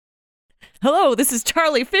Hello, this is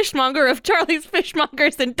Charlie Fishmonger of Charlie's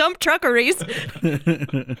Fishmongers and Dump Truckeries.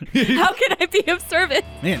 How can I be of service?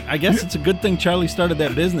 Man, I guess it's a good thing Charlie started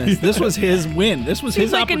that business. This was his win. This was his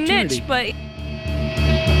Seems like opportunity. a niche, but...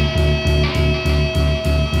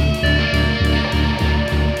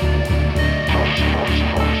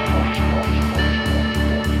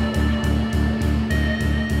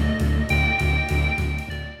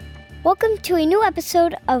 Welcome to a new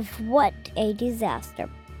episode of What a Disaster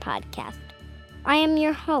podcast. I am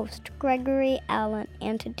your host, Gregory Allen,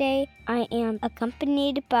 and today I am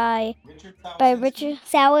accompanied by Richard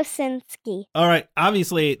Sawasinski. All right,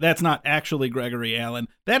 obviously that's not actually Gregory Allen.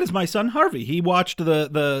 That is my son Harvey. He watched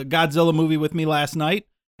the Godzilla movie with me last night,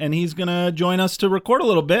 and he's gonna join us to record a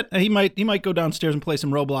little bit. He might go downstairs and play some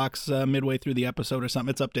Roblox midway through the episode or something.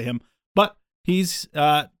 It's up to him. But he's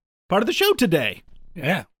part of the show today.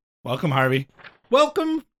 Yeah. Welcome, Harvey.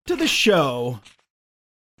 Welcome to the show.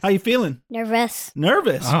 How you feeling? Nervous.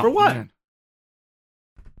 Nervous? Oh, for what? man.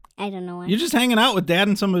 I don't know why. You're just hanging out with Dad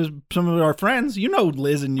and some of our friends. You know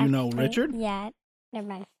Liz and you know Actually, Richard. Yeah, never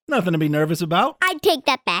mind. Nothing to be nervous about. I take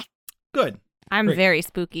that back. Good. I'm Great. very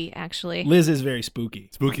spooky, actually. Liz is very spooky.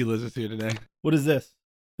 Spooky Liz is here today. What is this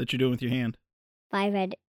that you're doing with your hand? 5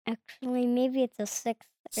 actually, maybe it's a 6.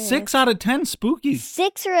 6 out of 10 spooky.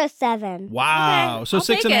 6 or a 7. Wow. Okay, So I'll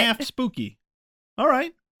 6 take and a it. half spooky. All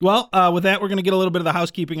right. Well, with that, we're going to get a little bit of the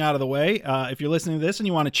housekeeping out of the way. If you're listening to this and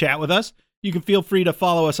you want to chat with us, you can feel free to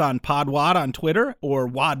follow us on PodWad on Twitter or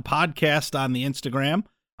Wad Podcast on the Instagram.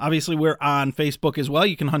 Obviously, we're on Facebook as well.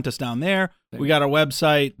 You can hunt us down there. We got our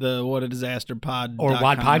website, the What a Disaster Pod. Or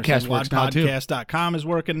Wad Podcast works now, too. WadPodcast.com is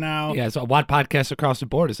working now. Yeah, so Watt Podcast across the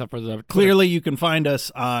board, except for the... Clearly, you can find us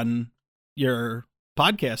on your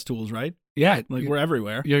podcast tools, right? Yeah. Like, we're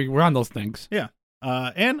everywhere. We're on those things. Yeah.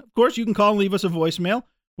 And, of course, you can call and leave us a voicemail.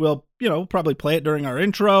 We'll, probably play it during our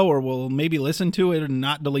intro, or we'll maybe listen to it and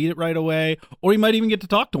not delete it right away. Or you might even get to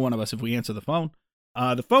talk to one of us if we answer the phone.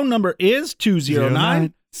 The phone number is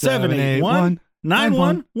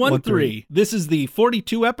 209-781-9113. This is the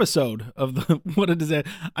 42 episode of the What a Disaster.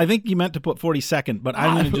 I think you meant to put 42nd, but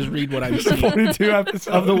I'm going to just read what I'm saying. 42 episodes.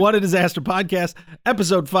 Of the What a Disaster podcast,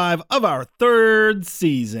 episode 5 of our 3rd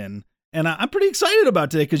season. And I'm pretty excited about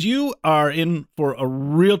today because you are in for a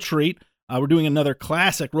real treat. We're doing another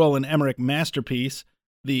classic Roland Emmerich masterpiece,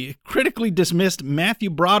 the critically dismissed Matthew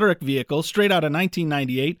Broderick vehicle, straight out of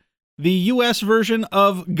 1998, the U.S. version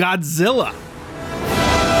of Godzilla.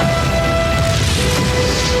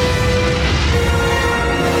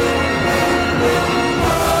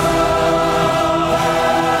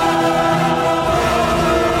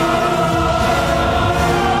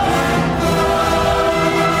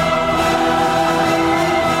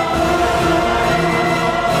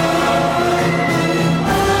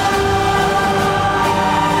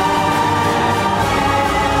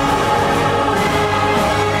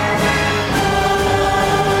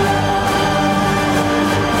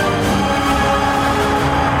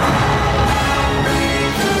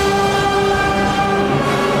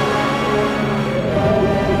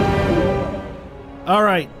 All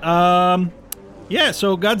right.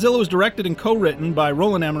 So Godzilla was directed and co-written by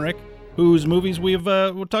Roland Emmerich, whose movies we've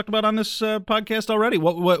talked about on this podcast already.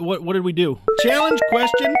 What did we do? Challenge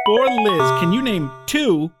question for Liz. Can you name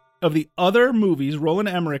 2 of the other movies Roland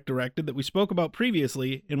Emmerich directed that we spoke about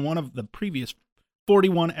previously in one of the previous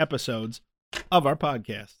 41 episodes of our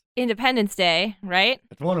podcast? Independence Day, right?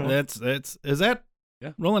 That's one of them. Is that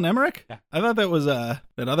Roland Emmerich? Yeah. I thought that was that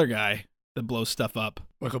other guy that blows stuff up.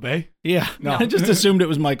 Michael Bay? Yeah. No. I just assumed it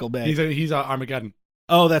was Michael Bay. He's Armageddon.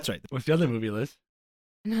 Oh, that's right. What's the other movie, Liz?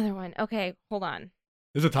 Another one. Okay, hold on.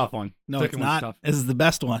 This is a tough one. No, Second it's one's not. tough. This is the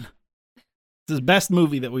best one. This is the best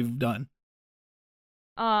movie that we've done.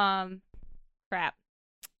 Crap.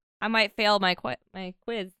 I might fail my quiz.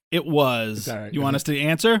 It was. It's all right. You want us to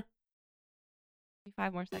answer?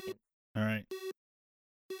 5 more seconds. All right.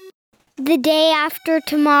 The Day After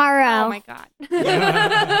Tomorrow. Oh my god.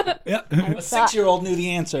 Yeah. A 6-year-old knew the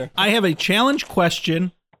answer. I have a challenge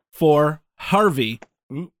question for Harvey.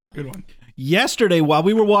 Ooh, good one. Yesterday, while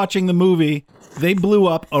we were watching the movie, they blew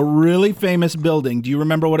up a really famous building. Do you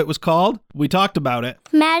remember what it was called? We talked about it.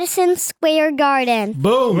 Madison Square Garden.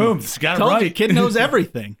 Boom. Boom. Got it Told right. you, kid knows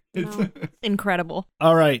everything. No. Incredible.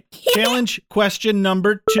 All right. Challenge question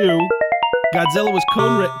number 2. Godzilla was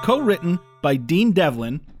co-written by Dean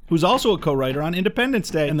Devlin, who's also a co-writer on Independence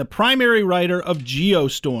Day and the primary writer of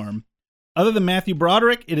Geostorm. Other than Matthew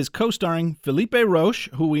Broderick, it is co-starring Philippe Roche,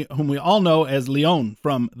 whom we all know as Leon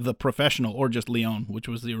from The Professional, or just Leon, which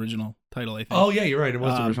was the original title, I think. Oh, yeah, you're right. It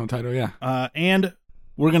was the original title, yeah. And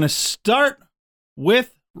we're going to start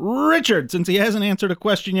with Richard. Since he hasn't answered a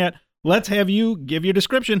question yet, let's have you give your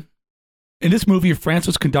description. In this movie, France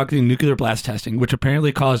was conducting nuclear blast testing, which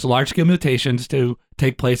apparently caused large-scale mutations to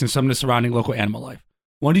take place in some of the surrounding local animal life.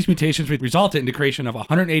 One of these mutations resulted in the creation of a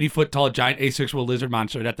 180-foot-tall giant asexual lizard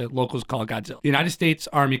monster that the locals call Godzilla. The United States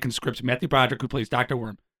Army conscripts Matthew Broderick, who plays Dr.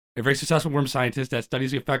 Worm, a very successful worm scientist that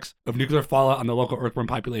studies the effects of nuclear fallout on the local earthworm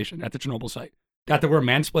population at the Chernobyl site. Dr. Worm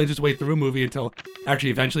mansplains his way through a movie until actually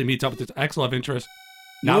eventually meets up with his ex-love interest.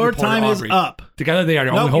 Your time is up. Together they are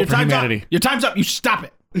the only hope for humanity. Your time's up. You stop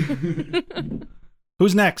it.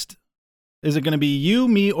 Who's next? Is it going to be you,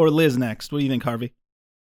 me, or Liz next? What do you think, Harvey?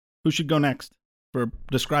 Who should go next for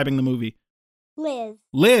describing the movie? Liz.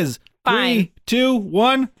 Liz. Fine. 3, 2,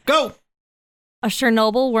 1, go. A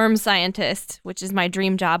Chernobyl worm scientist, which is my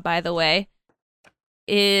dream job, by the way,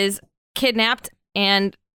 is kidnapped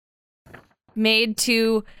and made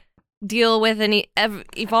to deal with an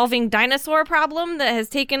evolving dinosaur problem that has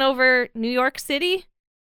taken over New York City.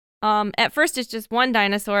 At first it's just one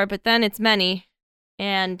dinosaur, but then it's many,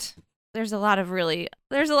 and there's a lot of really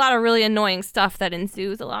annoying stuff that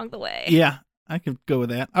ensues along the way. Yeah, I could go with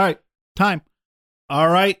that. All right, time. All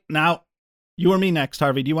right, now you or me next,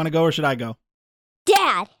 Harvey. Do you want to go or should I go?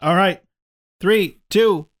 Dad. All right, 3,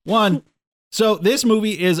 2, 1. So this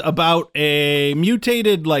movie is about a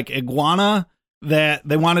mutated iguana that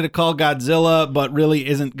they wanted to call Godzilla, but really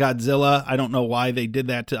isn't Godzilla. I don't know why they did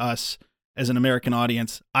that to us as an American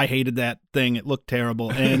audience. I hated that thing. It looked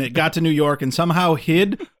terrible. And it got to New York and somehow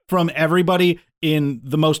hid from everybody in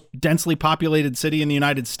the most densely populated city in the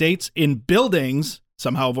United States in buildings,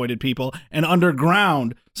 somehow avoided people, and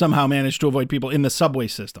underground somehow managed to avoid people in the subway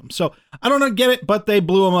system. So I don't get it, but they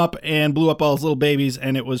blew him up and blew up all his little babies,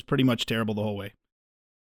 and it was pretty much terrible the whole way.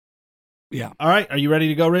 Yeah. All right. Are you ready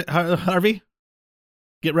to go, Harvey?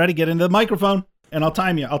 Get ready. Get into the microphone, and I'll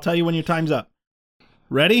time you. I'll tell you when your time's up.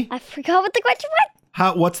 Ready? I forgot what the question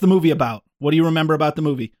was. What's the movie about? What do you remember about the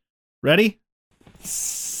movie? Ready?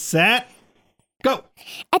 Set. Go.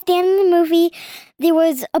 At the end of the movie, there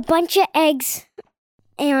was a bunch of eggs,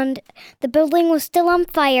 and the building was still on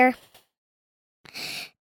fire.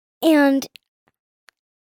 And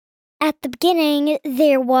at the beginning,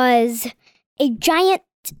 there was a giant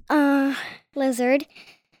lizard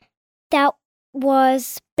that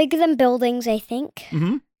was bigger than buildings, I think,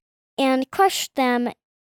 and crushed them,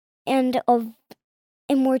 and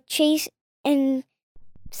were chased, and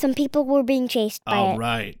some people were being chased by it. All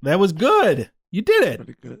right. That was good. You did it.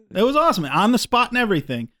 Pretty good. That was awesome. On the spot and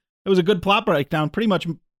everything. It was a good plot breakdown. Pretty much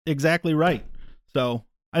exactly right. So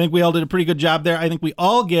I think we all did a pretty good job there. I think we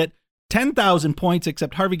all get 10,000 points,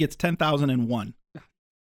 except Harvey gets 10,001.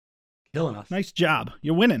 Killing us. Nice job.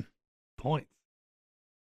 You're winning. Points.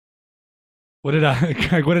 What did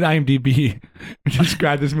IMDb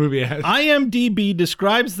describe this movie as? IMDb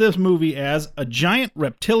describes this movie as a giant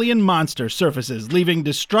reptilian monster surfaces, leaving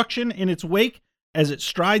destruction in its wake as it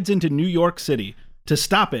strides into New York City. To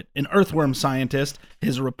stop it, an earthworm scientist,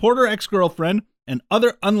 his reporter ex-girlfriend, and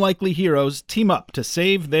other unlikely heroes team up to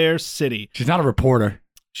save their city. She's not a reporter.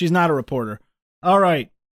 She's not a reporter. All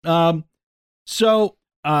right. So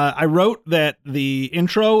I wrote that the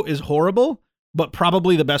intro is horrible, but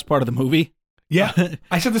probably the best part of the movie. Yeah,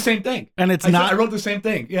 I said the same thing. And it's I wrote the same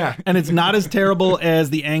thing. Yeah. And it's not as terrible as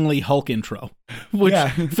the Ang Lee Hulk intro, which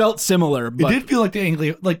felt similar. But it did feel like the Ang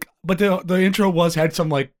Lee, but the intro had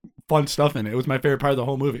some fun stuff in it. It was my favorite part of the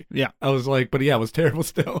whole movie. Yeah. I was but yeah, it was terrible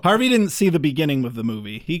still. Harvey didn't see the beginning of the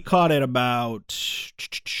movie. He caught it about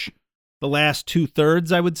the last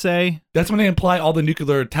 2/3, I would say. That's when they imply all the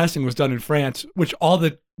nuclear testing was done in France, which all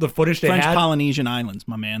the footage they French had. Polynesian islands,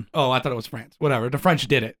 my man. Oh, I thought it was France. Whatever. The French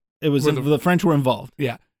did it. It was the French were involved.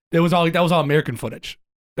 Yeah. That was all American footage.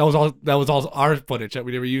 That was all our footage that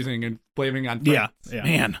we were using and blaming on France. Yeah.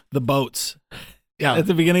 Man, the boats. Yeah. At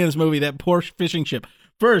the beginning of this movie, that poor fishing ship.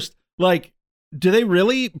 First, do they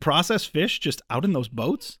really process fish just out in those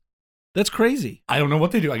boats? That's crazy. I don't know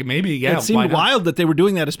what they do. Maybe, yeah. It seemed wild that they were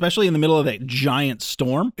doing that, especially in the middle of that giant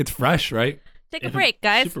storm. It's fresh, right? Take a break,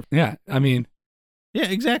 guys. Yeah, I mean. Yeah,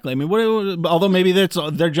 exactly. I mean, although maybe that's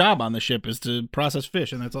their job on the ship is to process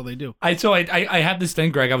fish, and that's all they do. I had this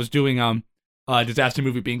thing, Greg. I was doing disaster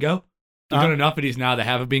movie bingo. I've done enough of these now to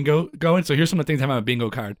have a bingo going. So here's some of the things I have on a bingo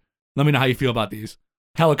card. Let me know how you feel about these.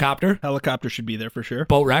 Helicopter should be there for sure.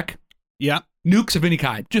 Boat wreck. Yeah. Nukes of any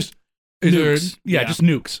kind. Just nukes. Just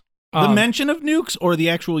nukes. The mention of nukes or the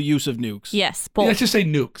actual use of nukes? Yes, both. Let's just say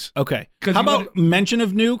nukes. Okay. How about mention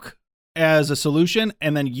of nuke as a solution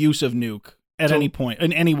and then use of nuke at any point,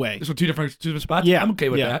 in any way? So two different spots? Yeah. I'm okay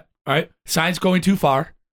with that. All right. Science going too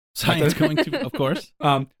far. Science going too, of course.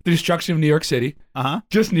 The destruction of New York City. Uh-huh.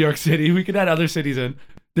 Just New York City. We could add other cities in.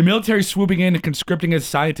 The military swooping in and conscripting a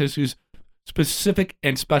scientist who's specific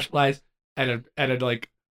and specialized at a like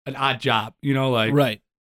an odd job. You know, like Right.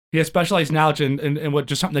 he has specialized knowledge in what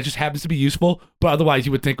just something that just happens to be useful, but otherwise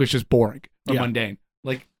you would think was just boring or Yeah. mundane.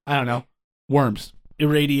 Like, I don't know, worms,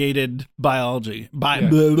 Irradiated biology. Yeah.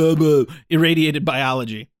 Blah, blah, blah. Irradiated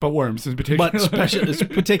biology. but worms in particular. But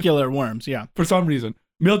particular worms, yeah. For some reason,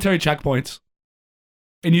 military checkpoints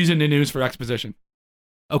and using the news for exposition.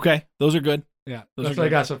 Okay, those are good. Yeah, Those that's are what I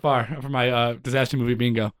good. got so far for my disaster movie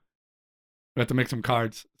bingo. We have to make some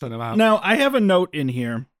cards, send them out. Now, I have a note in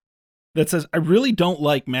here that says, I really don't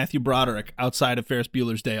like Matthew Broderick outside of Ferris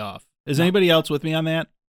Bueller's Day Off. Is anybody else with me on that?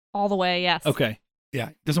 All the way, yes. Okay. Yeah,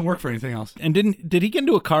 it doesn't work for anything else. And did he get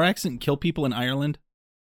into a car accident and kill people in Ireland?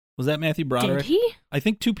 Was that Matthew Broderick? Did he? I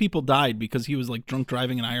think 2 people died because he was like drunk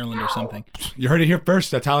driving in Ireland or something. You heard it here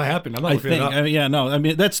first. That's how it happened. I'm not I looking it think. up. Yeah, no. I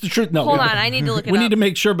mean, that's the truth. No. Hold on, I need to look it We up. need to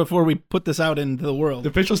make sure before we put this out into the world. The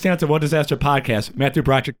official stance of One Disaster Podcast: Matthew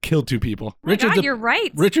Broderick killed 2 people. Oh my Richard's God, a- you're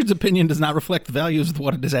right. Richard's opinion does not reflect the values of the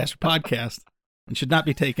What a Disaster podcast and should not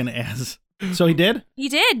be taken as. So he did? He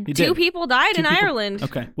did. He 2 did. people died 2 in people? Ireland.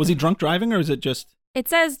 Okay. Was he drunk driving or is it just It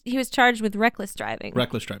says he was charged with reckless driving.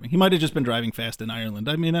 reckless driving? He might have just been driving fast in Ireland.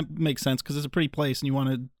 I mean, that makes sense because it's a pretty place and you want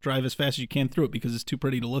to drive as fast as you can through it because it's too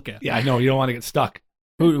pretty to look at. Yeah, I know. You don't want to get stuck.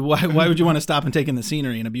 Why would you want to stop and take in the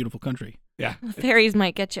scenery in a beautiful country? Yeah. Ferries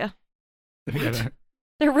might get you. Yeah.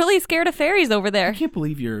 They're really scared of ferries over I there. can't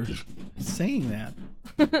believe you're saying that.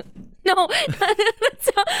 No, no.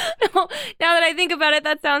 Now that I think about it,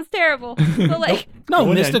 that sounds terrible. But like No, Go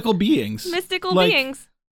ahead. mystical beings. mystical Like, beings,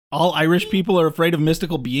 All Irish people are afraid of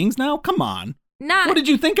mystical beings now? Come on. not What did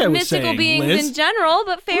you think I was mystical saying, beings Liz? in general,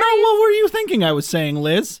 but fairies. No, what were you thinking I was saying,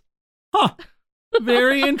 Liz? Huh.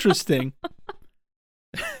 Very interesting.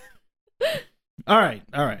 All right.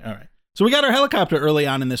 So we got our helicopter early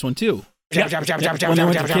on in this one, too. When they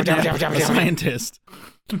went to kidnap a scientist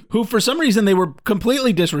who, for some reason, they were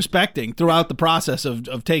completely disrespecting throughout the process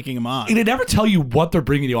of taking him on. And they never tell you what they're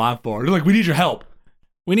bringing you on for. They're like, we need your help.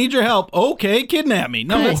 We need your help. Okay, kidnap me.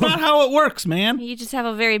 No, that's not how it works, man. You just have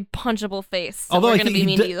a very punchable face. So Although we're I going to think be he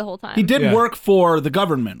mean did- to you the whole time. He did Yeah. work for the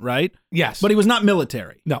government, right? Yes. But he was not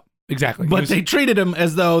military. No, exactly. But it was, they treated him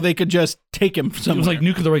as though they could just take him it somewhere. was like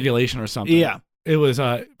nuclear regulation or something. Yeah. It was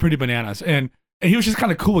pretty bananas. And he was just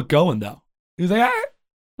kind of cool with going, though. He was like, ah.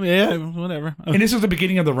 Yeah, whatever. And this was the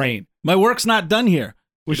beginning of the rain. My work's not done here.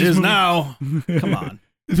 Which It is movie- now. Come on.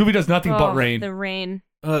 This movie does nothing but Oh, rain. The rain.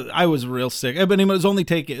 I was real sick. But it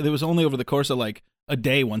was only over the course of like a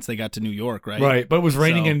day once they got to New York, right? Right. But it was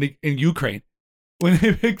raining So- in Ukraine when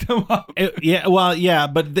they picked him up.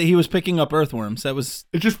 But he was picking up earthworms. That was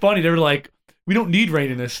It's just funny. They were like, we don't need rain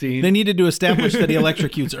in this scene. they needed to establish that he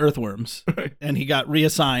electrocutes earthworms, Right. and he got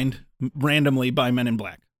reassigned randomly by Men in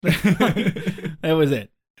Black. That was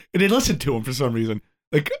it. And they listened to him for some reason,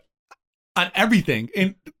 like on everything.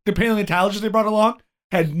 And the paleontologist they brought along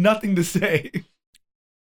had nothing to say.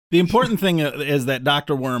 The important thing is that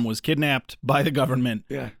Dr. Worm was kidnapped by the government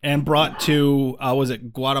Yeah, and brought to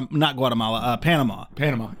Panama.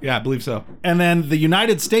 Panama. Yeah, I believe so. And then the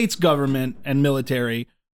United States government and military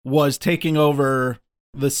was taking over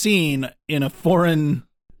the scene in a foreign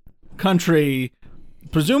country,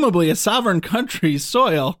 presumably a sovereign country's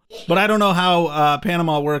soil. But I don't know how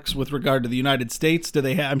Panama works with regard to the United States. Do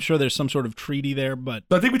they? I'm sure there's some sort of treaty there. But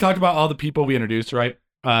So I think we talked about all the people we introduced, right?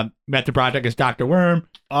 Matthew Broderick is Dr. Worm,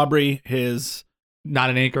 Aubrey, his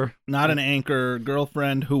not an anchor. not an anchor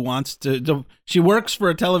girlfriend who wants to. She works for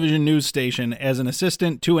a television news station as an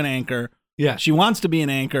assistant to an anchor. Yeah. She wants to be an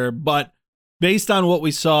anchor, but based on what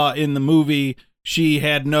we saw in the movie, she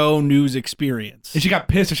had no news experience. And she got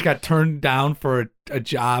pissed and she got turned down for a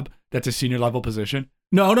job that's a senior level position.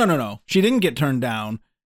 No. She didn't get turned down.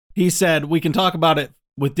 He said, we can talk about it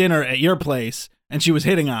with dinner at your place. And she was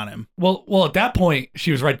hitting on him. Well, at that point,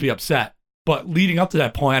 she was right to be upset. But leading up to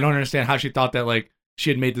that point, I don't understand how she thought that, like, she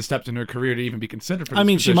had made the steps in her career to even be considered for this I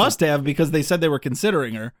mean, she position. must have because they said they were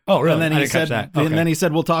considering her. Oh, really? And then I he didn't catch said, that. Okay. and then he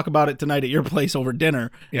said, we'll talk about it tonight at your place over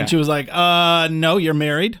dinner. Yeah. And she was like, no, you're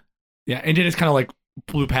married. Yeah, and they just kind of, like,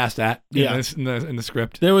 blew past that Yeah. in the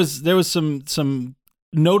script. There was some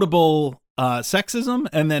notable sexism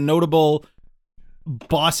and then notable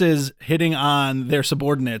bosses hitting on their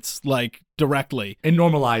subordinates like directly. And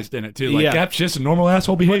normalized in it, too. Like, Yeah. that's just a normal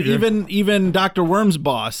asshole But behavior. even Dr. Worm's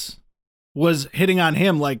boss was hitting on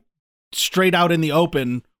him like straight out in the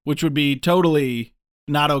open, which would be totally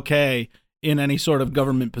not okay in any sort of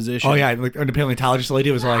government position. Oh, yeah, like, the paleontologist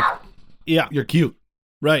lady was like, Yeah, you're cute.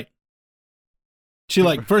 right. She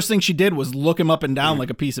like first thing she did was look him up and down like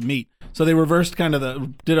a piece of meat. So they reversed kind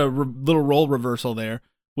of did a little role reversal there,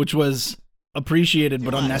 which was appreciated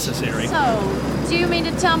but unnecessary. So, do you mean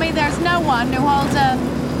to tell me there's no one who holds a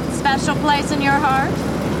special place in your heart?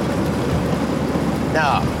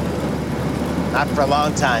 No. Not for a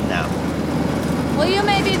long time now. Well, you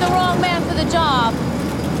may be the wrong man for the job,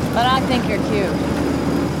 but I think you're cute.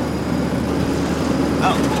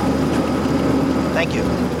 Oh. Thank you.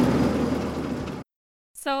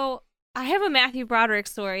 So I have a Matthew Broderick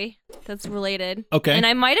story that's related. Okay. And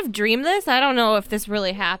I might have dreamed this. I don't know if this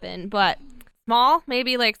really happened, but small,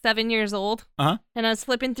 maybe like 7 years old. Uh-huh. And I was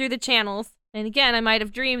flipping through the channels. And again, I might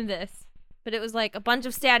have dreamed this, but it was like a bunch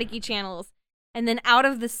of staticky channels. And then out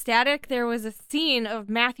of the static, there was a scene of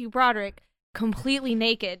Matthew Broderick completely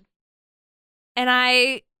naked. And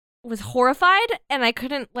I was horrified, and I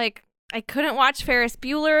couldn't watch Ferris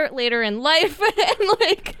Bueller later in life. And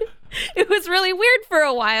like, it was really weird for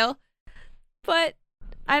a while. But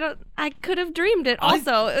I could have dreamed it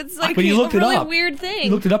also. It's like But you looked a it really up. weird thing.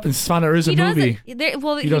 You looked it up and found there is a movie. He He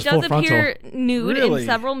does does full appear nude Really? in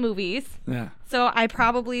several movies. Yeah. So I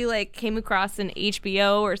probably like came across an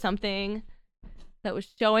HBO or something that was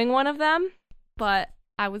showing one of them, but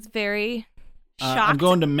I was very shocked I'm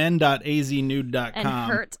going to and men.aznude.com.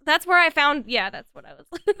 hurt. That's where I found. Yeah, that's what I was.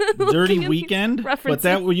 Dirty looking at Weekend, these but that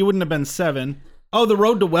references. you wouldn't have been 7. Oh, The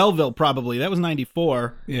Road to Wellville, probably. That was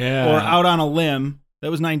 94. Yeah. Or Out on a Limb.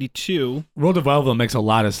 That was 92. Road to Wellville makes a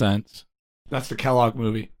lot of sense. That's the Kellogg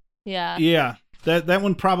movie. Yeah. Yeah, that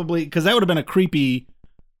one probably, because that would have been a creepy.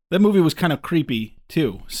 That movie was kind of creepy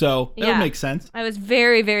too, so that would Yeah. make sense. I was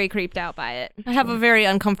very, very creeped out by it. I have a very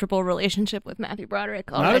uncomfortable relationship with Matthew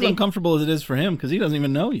Broderick Not as already. uncomfortable as it is for him, because he doesn't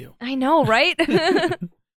even know you. I know, right?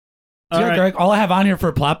 All Yeah, right. Greg, all I have on here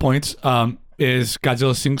for plot points is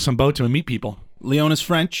Godzilla sinks some boat to meet people. Leon is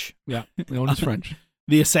French. Yeah, Leon is French.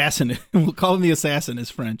 The assassin. We'll call him the assassin. Is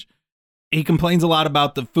French. He complains a lot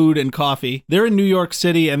about the food and coffee. They're in New York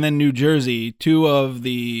City and then New Jersey, two of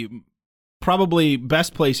the probably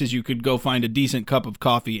best places you could go find a decent cup of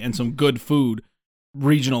coffee and some good food,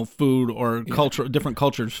 regional food or different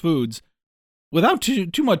cultures' foods, without too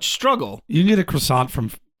much struggle. You can get a croissant from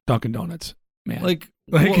Dunkin' Donuts, man. Like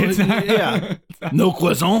Like, well, it's not- yeah, no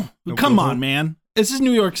croissant. No Come croissant. on, man. This is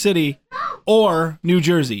New York City or New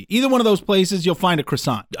Jersey. Either one of those places, you'll find a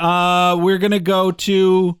croissant. We're gonna go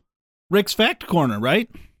to Rick's Fact Corner, right?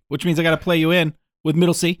 Which means I got to play you in with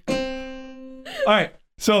Middle C. All right,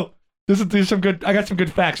 so there's some good. I got some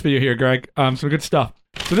good facts for you here, Greg. Some good stuff.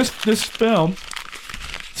 So this film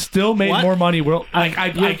still made What? more money. Well, I'm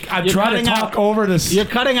you're trying to cutting talk out. over this. You're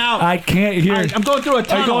cutting out. I can't hear. I'm going through a Are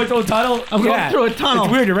tunnel. you going through a tunnel? I'm going through a tunnel.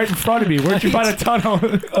 It's weird. You're right in front of me. Where'd you find a tunnel?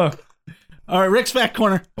 All right, Rick's Fact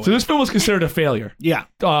Corner. So this film was considered a failure Yeah.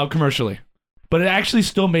 commercially, but it actually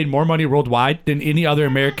still made more money worldwide than any other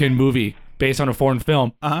American movie based on a foreign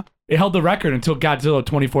film. Uh-huh. It held the record until Godzilla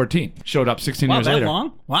 2014 showed up 16 Wow, years that later.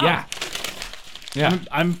 long? Wow. Yeah. Yeah.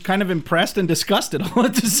 I'm kind of impressed and disgusted all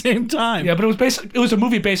at the same time. Yeah, but it was a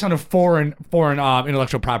movie based on a foreign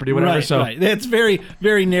intellectual property, whatever. Right, so right. It's very,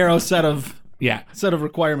 very narrow set of yeah,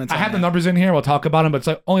 requirements. I on have the that. numbers in here. We'll talk about them, but it's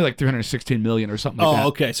like only like 316 million or something like that. Oh,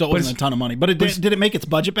 okay. So it But wasn't a ton of money, but did it make its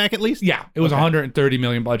budget back at least? Yeah, it was Okay. 130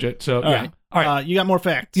 million budget. So All yeah. right. All right. You got more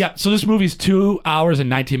facts? Yeah. So this movie's 2 hours and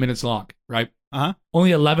 19 minutes long, right? Uh-huh.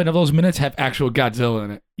 Only 11 of those minutes have actual Godzilla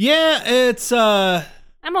in it. Yeah, it's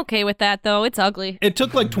I'm okay with that though. It's ugly. it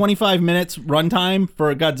took like 25 minutes runtime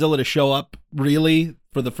for Godzilla to show up really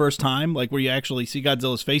for the first time, like where you actually see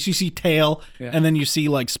Godzilla's face. You see tail, Yeah. and then you see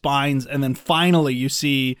like spines, and then finally you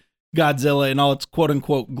see Godzilla in all its quote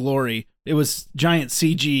unquote glory. It was giant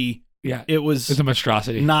CG. Yeah. It was It's a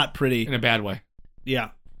monstrosity not pretty. in a bad way. Yeah.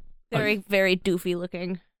 Very, very doofy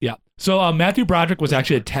looking. Yeah. So Matthew Broderick was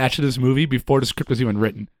actually attached to this movie before the script was even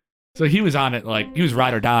written. So he was on it, like he was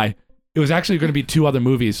ride or die. It was actually going to be 2 other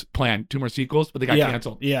movies planned, 2 more sequels, but they got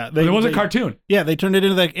canceled. Yeah. But it was a cartoon. Yeah, they turned it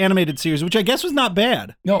into the animated series, which I guess was not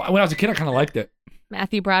bad. No, when I was a kid, I kind of liked it.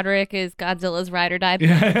 Matthew Broderick is Godzilla's ride or die.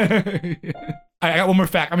 Yeah. I got one more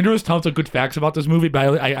fact. I mean, there was tons of good facts about this movie,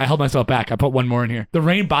 but I held myself back. I put one more in here. The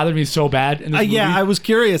rain bothered me so bad in this movie. Yeah, I was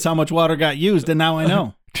curious how much water got used, and now I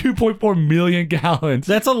know. 2.4 million gallons.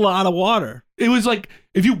 That's a lot of water. It was like,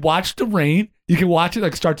 if you watch the rain, you can watch it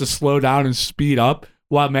like start to slow down and speed up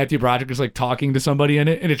while Matthew Broderick is like talking to somebody in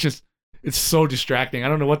it. And it's so distracting. I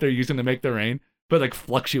don't know what they're using to make the rain, but it, like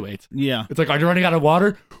fluctuates. Yeah. It's like, are you running out of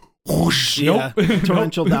water? Whoosh. Yeah. Nope.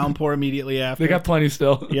 Torrential downpour immediately after. They got plenty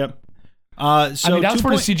still. Yep. So I mean, that was 2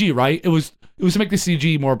 for the point- CG, right? It was to make the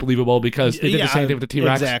CG more believable because they did the same thing with the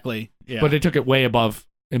T-Rex. Exactly. Yeah. But they took it way above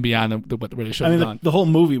and beyond what they should I have mean, done. the whole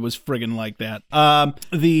movie was friggin' like that.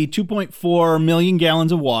 The 2.4 million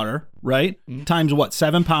gallons of water, right? Mm-hmm. Times what?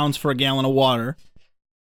 7 pounds for a gallon of water.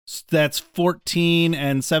 That's 14,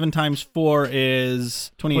 and 7 times 4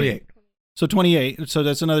 is 28. 28. So 28. So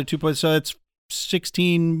that's another 2 points. So that's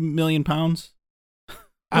 16 million pounds.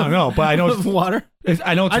 I don't know, but I know of it's water.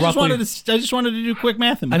 I know it's I just roughly. wanted to do quick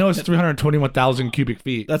math. I know it's 321,000 cubic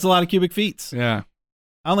feet. That's a lot of cubic feet. Yeah.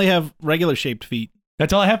 I only have regular shaped feet.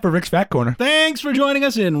 That's all I have for Rick's Fact Corner. Thanks for joining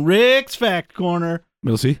us in Rick's Fact Corner.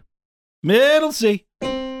 Middle C. Middle C.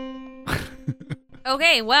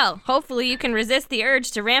 Okay, well, hopefully you can resist the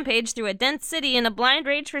urge to rampage through a dense city in a blind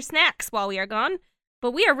rage for snacks while we are gone,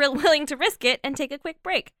 but we are willing to risk it and take a quick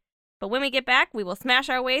break. But when we get back, we will smash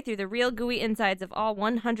our way through the real gooey insides of all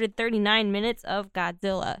 139 minutes of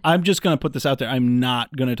Godzilla. I'm just going to put this out there. I'm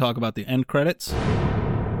not going to talk about the end credits.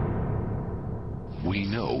 We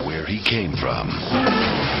know where he came from.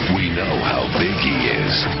 We know how big he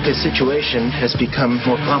is. His situation has become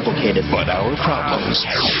more complicated. But our problems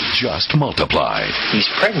just multiplied. He's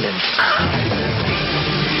pregnant.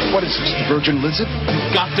 What is this, virgin lizard?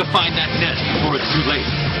 Got to find that nest before it's too late.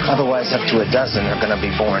 Otherwise, up to a dozen are going to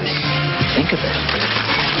be born. Think of it.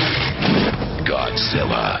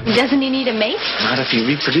 Godzilla. Doesn't he need a mate? Not if he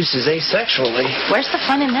reproduces asexually. Where's the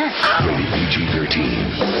fun in that? Rated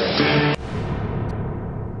PG-13.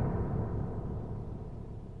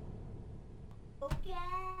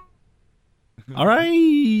 All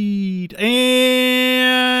right.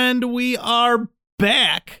 And we are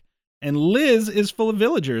back. And Liz is full of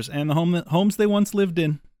villagers and the homes they once lived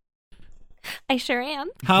in. I sure am.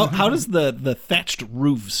 How does the thatched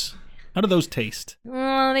roofs, how do those taste?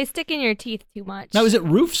 They stick in your teeth too much. Now, is it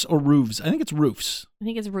roofs or roofs? I think it's roofs. I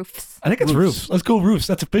think it's roofs. I think it's roofs. Let's go roofs.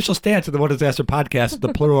 That's official stance of the What Disaster podcast.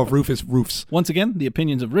 The plural of roof is roofs. Once again, the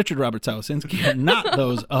opinions of Richard Robert Sawasinski are not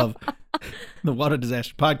those of the What a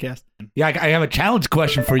Disaster podcast. Yeah, I have a challenge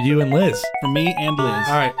question for you and Liz. For me and Liz.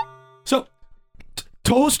 All right. So,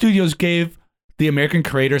 Toho Studios gave the American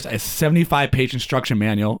creators a 75-page instruction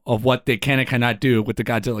manual of what they can and cannot do with the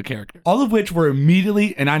Godzilla character, all of which were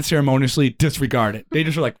immediately and unceremoniously disregarded. They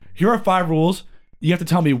just were like, here are 5 rules. You have to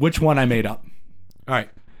tell me which one I made up. All right.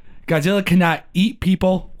 Godzilla cannot eat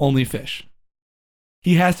people, only fish.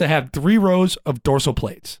 He has to have 3 rows of dorsal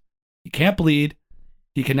plates. He can't bleed.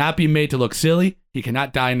 He cannot be made to look silly. He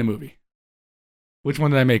cannot die in the movie. Which one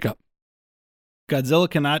did I make up? Godzilla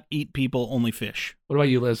cannot eat people, only fish. What about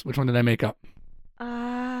you, Liz? Which one did I make up?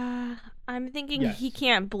 I'm thinking Yes. he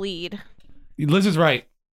can't bleed. Liz is right.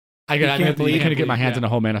 I can't bleed. couldn't get my hands Yeah. in the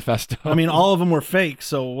whole manifesto. I mean, all of them were fake,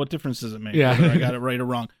 so what difference does it make? Yeah. Whether I got it right or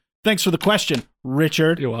wrong. Thanks for the question,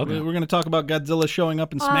 Richard. You're welcome. We're going to talk about Godzilla showing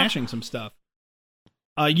up and smashing some stuff.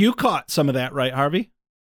 You caught some of that, right, Harvey?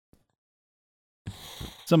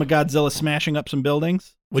 Some of Godzilla smashing up some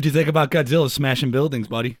buildings? What'd you think about Godzilla smashing buildings,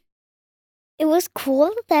 buddy? It was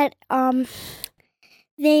cool that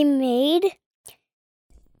they made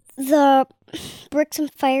the bricks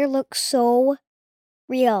and fire look so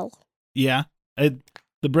real. Yeah.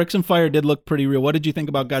 The bricks and fire did look pretty real. What did you think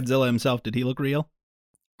about Godzilla himself? Did he look real?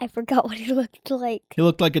 I forgot what he looked like. He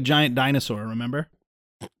looked like a giant dinosaur, remember?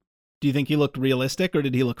 Do you think he looked realistic or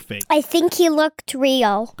did he look fake? I think he looked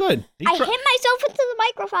real. Good. I hit myself into the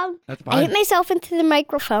microphone. That's I hit myself into the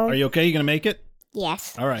microphone. Are you okay? You going to make it?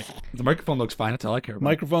 Yes. All right. The microphone looks fine. That's all I care about.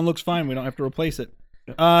 Microphone looks fine. We don't have to replace it.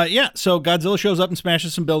 Yeah, so Godzilla shows up and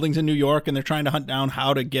smashes some buildings in New York, and they're trying to hunt down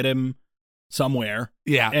how to get him somewhere.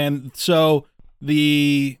 Yeah. And so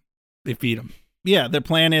They feed him. their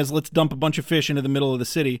plan is let's dump a bunch of fish into the middle of the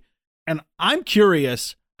city. And I'm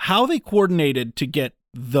curious how they coordinated to get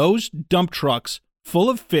those dump trucks full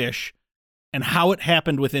of fish and how it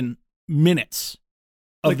happened within minutes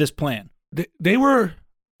of this plan. They were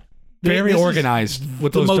very This is organized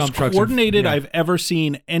with the those most dump trucks. coordinated Yeah. I've ever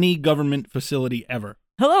seen any government facility ever.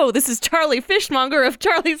 Hello, this is Charlie Fishmonger of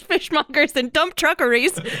Charlie's Fishmongers and Dump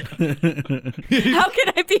Truckeries. How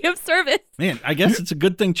can I be of service? Man, I guess it's a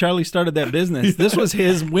good thing Charlie started that business. This was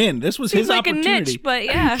his win. This was Seems his like opportunity. a niche, but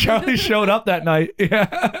yeah. Charlie showed up that night.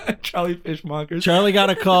 Yeah. Charlie Fishmongers. Charlie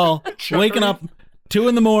got a call, waking up 2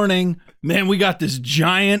 a.m. Man, we got this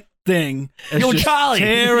giant thing that's Yo, just Charlie.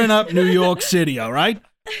 tearing up New York City, all right?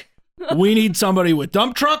 We need somebody with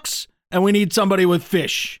dump trucks, and we need somebody with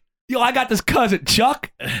fish. Yo, I got this cousin,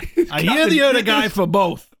 Chuck. I hear you're the guy for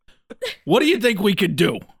both. What do you think we could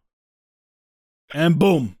do? And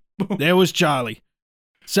boom, there was Charlie.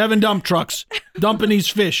 7 dump trucks dumping these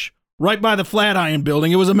fish right by the Flatiron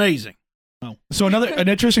building. It was amazing. So an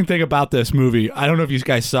interesting thing about this movie, I don't know if you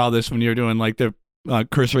guys saw this when you were doing like the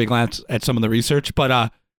cursory glance at some of the research,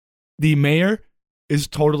 but the mayor is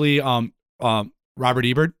totally Robert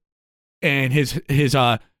Ebert, and his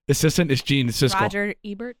assistant is Gene Siskel.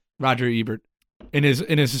 Roger Ebert. And his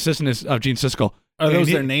assistant is Gene Siskel. Are those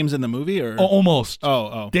And their names in the movie? Or Almost.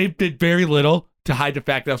 Oh. They did very little to hide the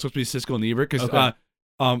fact that it was supposed to be Siskel and Ebert because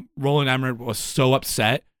Roland Emmerich was so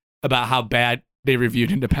upset about how bad they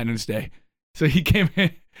reviewed Independence Day. So he came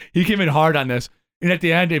in hard on this. And at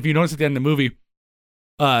the end, if you notice at the end of the movie,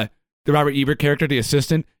 the Robert Ebert character, the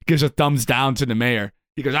assistant, gives a thumbs down to the mayor.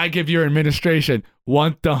 He goes, I give your administration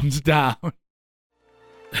 1 thumbs down.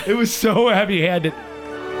 It was so heavy-handed. Wait.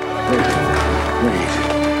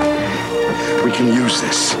 We can use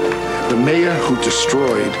this. The mayor who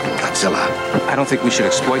destroyed Godzilla. I don't think we should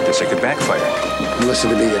exploit this. It could backfire.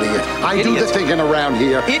 Listen to me, idiot. I do the thinking around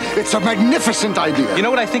here. It's a magnificent idea. You know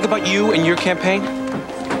what I think about you and your campaign?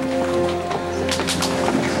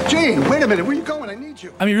 Gene, wait a minute. Where are you going? I need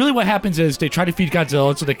you. I mean, really what happens is they try to feed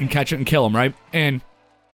Godzilla so they can catch it and kill him, right? And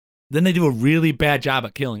then they do a really bad job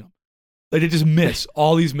at killing him. Like, they just miss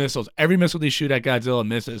all these missiles. Every missile they shoot at Godzilla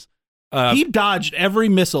misses. He dodged every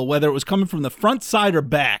missile, whether it was coming from the front, side, or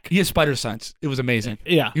back. He has spider sense. It was amazing.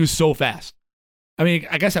 Yeah. He was so fast. I mean,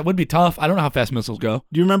 I guess that would be tough. I don't know how fast missiles go.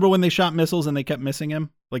 Do you remember when they shot missiles and they kept missing him?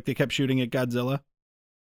 Like, they kept shooting at Godzilla?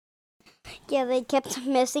 Yeah, they kept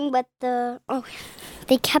missing, but the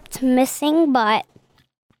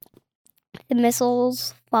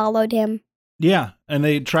missiles followed him. Yeah, and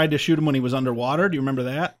they tried to shoot him when he was underwater. Do you remember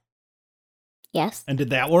that? Yes. And did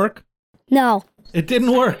that work? No. It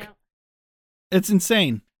didn't work. It's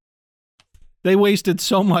insane. They wasted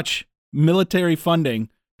so much military funding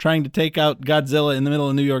trying to take out Godzilla in the middle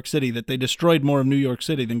of New York City that they destroyed more of New York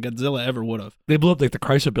City than Godzilla ever would have. They blew up like the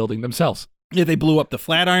Chrysler Building themselves. Yeah, they blew up the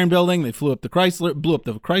Flatiron Building. They blew up the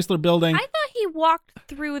Chrysler Building. I thought he walked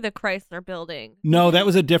through the Chrysler Building. No, that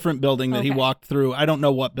was a different building that he Okay. walked through. I don't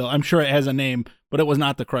know what building. I'm sure it has a name, but it was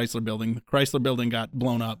not the Chrysler Building. The Chrysler Building got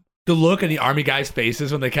blown up. The look in the Army guys'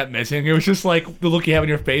 faces when they kept missing, it was just like the look you have in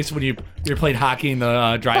your face when you're playing hockey in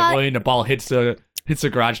the driveway and the ball hits the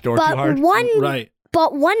garage door too hard.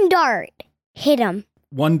 But one dart hit him.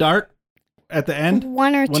 One dart at the end?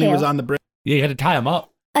 One or when two. he was on the bridge? Yeah, you had to tie him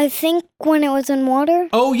up. I think when it was in water.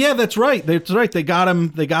 Oh, yeah, that's right. That's right. They got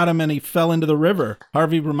him and he fell into the river.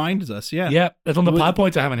 Harvey reminds us, yeah. Yeah, that's one of the plot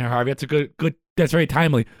points I have in here, Harvey. That's a good, that's very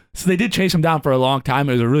timely. So they did chase him down for a long time.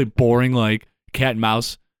 It was a really boring, like, cat and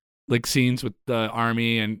mouse, like, scenes with the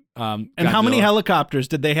Army and And how many helicopters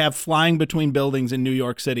did they have flying between buildings in New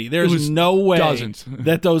York City? There's no way dozens.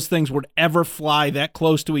 that those things would ever fly that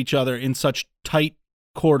close to each other in such tight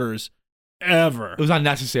quarters. Ever. It was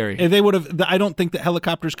unnecessary. They would have. I don't think that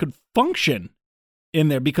helicopters could function in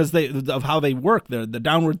there because of how they work. The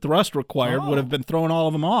downward thrust required would have been throwing all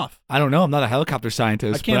of them off. I don't know. I'm not a helicopter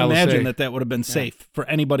scientist. I can't but imagine will say, that would have been safe for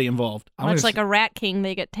anybody involved. Much like a rat king,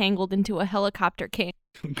 they get tangled into a helicopter king.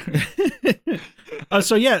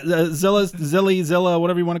 Zilla,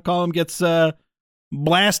 whatever you want to call him, gets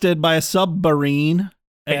blasted by a submarine.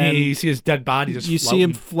 And you see his dead body just You floating. see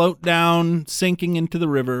him float down, sinking into the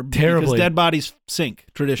river. Terribly. Because dead bodies sink,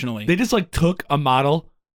 traditionally. They just, like, took a model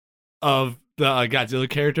of the Godzilla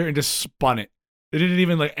character and just spun it. They didn't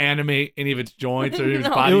even, like, animate any of its joints or its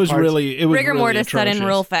body It was parts. really Rigor mortis set in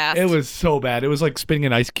real fast. It was so bad. It was like spinning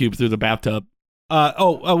an ice cube through the bathtub.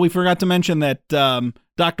 We forgot to mention that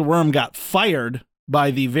Dr. Worm got fired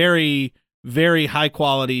by the very, very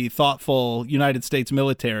high-quality, thoughtful United States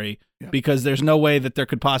military because there's no way that there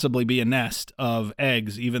could possibly be a nest of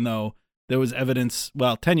eggs, even though there was evidence,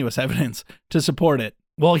 tenuous evidence, to support it.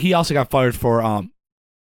 Well, he also got fired for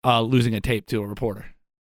losing a tape to a reporter.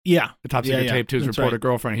 Yeah. The top secret tape to his That's reporter right.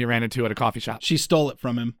 girlfriend he ran into at a coffee shop. She stole it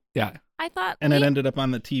from him. Yeah. I thought. And it ended up on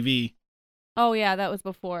the TV. Oh yeah, that was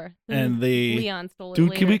before. And Leon stole it. Dude,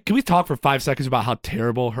 later. can we talk for 5 seconds about how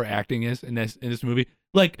terrible her acting is in this movie?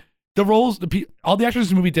 Like the roles, all the actors in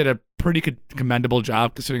this movie did a pretty commendable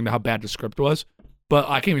job considering how bad the script was. But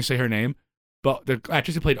I can't even say her name. But the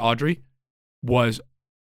actress who played Audrey was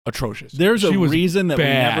atrocious. There's a was reason that bad.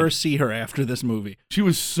 we never see her after this movie. She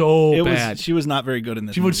was so bad. She was not very good in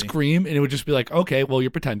this She movie. would scream and it would just be like, okay, well,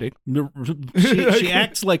 you're pretending. She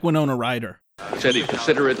acts like Winona Ryder. Said he'd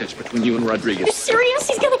consider it. It's between you and Rodriguez. You serious?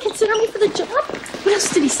 He's gonna consider me for the job? What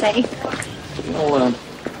else did he say? Well,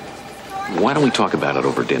 why don't we talk about it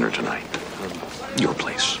over dinner tonight? Your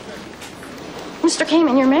place. Mr.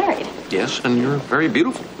 Kamen, you're married. Yes, and you're very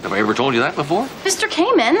beautiful. Have I ever told you that before? Mr.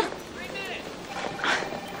 Kamen?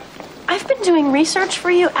 I've been doing research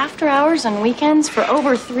for you after hours and weekends for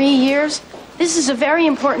over 3 years. This is a very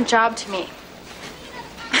important job to me.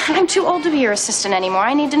 I'm too old to be your assistant anymore.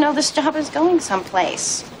 I need to know this job is going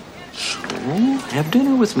someplace. Have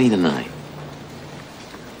dinner with me tonight.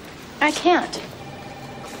 I can't.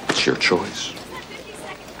 It's your choice.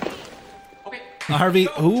 Harvey,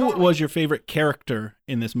 who was your favorite character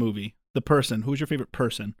in this movie? The person. Who's your favorite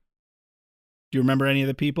person? Do you remember any of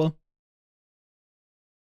the people?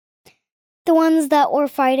 The ones that were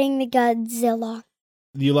fighting the Godzilla.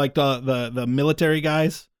 You liked the military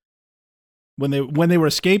guys when they were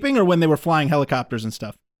escaping, or when they were flying helicopters and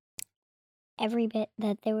stuff? Every bit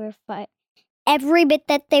that they were fighting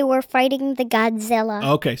the Godzilla.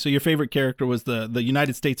 Okay, so your favorite character was the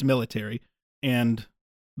United States military and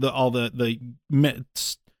all of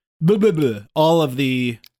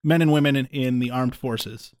the men and women in the armed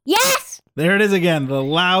forces. Yes! There it is again, the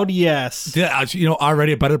loud yes. Yeah,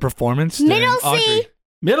 already a better performance than Middle C. Audrey.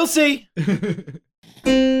 Middle C.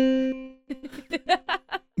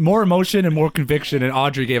 More emotion and more conviction, and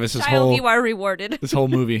Audrey gave us Child, you are rewarded. this whole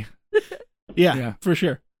movie. Yeah, for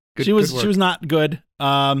sure. Good- she was good work. not good.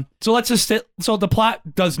 So let's just so the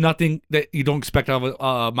plot does nothing that you don't expect out of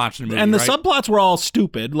a monster movie, and the right? subplots were all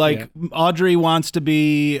stupid. Like Audrey wants to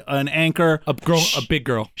be an anchor, a big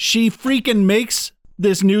girl. She freaking makes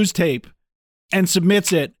this news tape and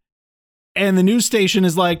submits it, and the news station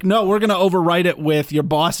is like, "No, we're going to overwrite it with your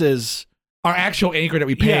boss's." Our actual anchor that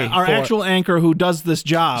we pay. Yeah, our actual anchor who does this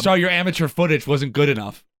job. So your amateur footage wasn't good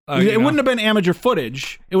enough. It wouldn't have been amateur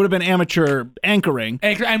footage. It would have been amateur anchoring.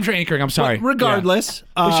 Amateur anchoring, I'm sorry. But regardless. Yeah.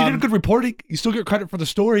 But she did a good reporting. You still get credit for the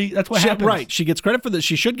story. That's what happens. Right. She gets credit for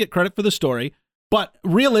she should get credit for the story. But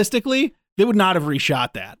realistically, they would not have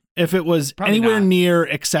reshot that if it was Probably anywhere not. near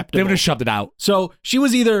acceptable. They would have shoved it out. So she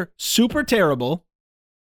was either super terrible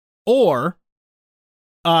or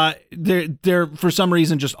they're for some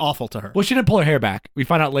reason just awful to her. Well, she didn't pull her hair back. We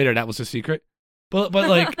find out later that was a secret. But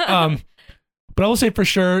like but I will say for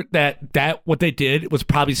sure that what they did was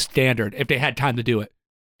probably standard if they had time to do it.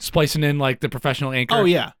 Splicing in like the professional anchor. Oh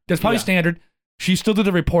yeah. That's probably standard. She still did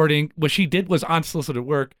the reporting. What she did was unsolicited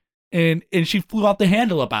work, and she flew off the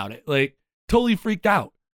handle about it. Like totally freaked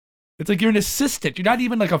out. It's like you're an assistant. You're not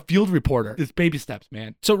even like a field reporter. It's baby steps,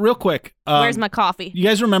 man. So real quick, Where's my coffee? You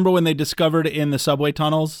guys remember when they discovered in the subway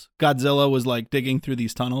tunnels, Godzilla was like digging through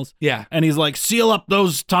these tunnels? Yeah. And he's like, seal up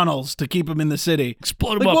those tunnels to keep him in the city.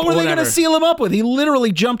 Explode him Like, up. what were or they going to whatever. seal him up with? He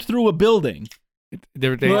literally jumped through a building. They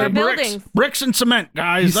Like, buildings. bricks and cement,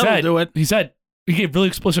 guys. That'll do it. He said he gave really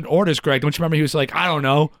explicit orders, Greg. Don't you remember? He was like, I don't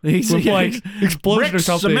know. He's With, like explosion bricks,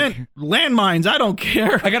 or something. cement, landmines. I don't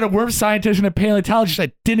care. I got a worm scientist and a paleontologist.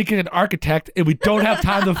 I didn't get an architect, and we don't have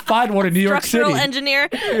time to find one in New York City. Structural engineer.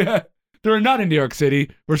 Yeah. They're not in New York City.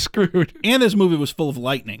 We're screwed. And this movie was full of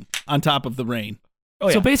lightning on top of the rain. Oh,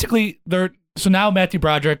 yeah. So basically, so now Matthew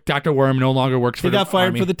Broderick, Dr. Worm, no longer works for He the got fired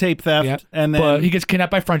army. for the tape theft, Yeah. and then But he gets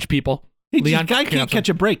kidnapped by French people. the Leon guy can't kidnaps him. catch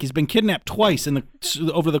a break. He's been kidnapped twice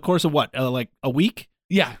over the course of what, like a week?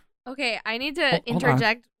 Yeah. Okay, I need to Hold on.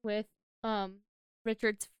 interject with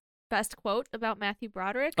Richard's best quote about Matthew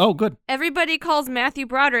Broderick. Oh, good. Everybody calls Matthew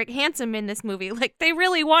Broderick handsome in this movie. Like, they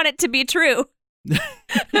really want it to be true.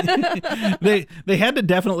 They had to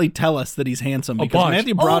definitely tell us that he's handsome A because bunch.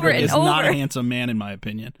 Matthew Over Broderick and is not a over. handsome man in my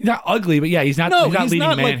opinion. He's not ugly, but yeah, he's not leading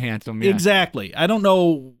man like, handsome. Yeah. Exactly. I don't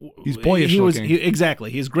know. He's boyish looking.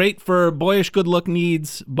 Exactly. He's great for boyish good look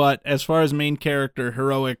needs, but as far as main character,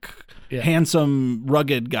 heroic, handsome,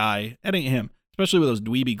 rugged guy, that ain't him. Especially with those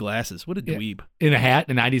dweeby glasses. What a dweeb. In a hat,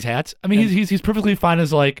 the 90s hats. I mean, he's perfectly fine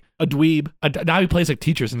as like a dweeb. Now he plays like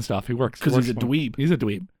teachers and stuff. He works. Because he's a for him. dweeb. He's a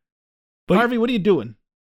dweeb. But Harvey, what are you doing?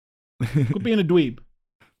 Quit being a dweeb.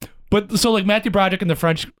 But so like Matthew Broderick and the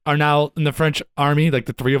French are now in the French army, like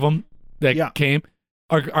the three of them that came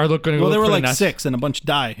are looking. Well, there were for like the nest. 6 and a bunch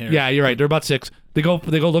die here. Yeah, you're right. They're about 6. They go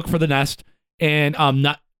look for the nest, and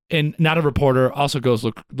not a reporter also goes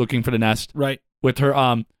looking for the nest. Right. With her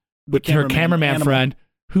her cameraman Animal. friend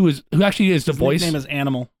who actually is the His voice. His name is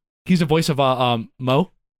Animal. He's the voice of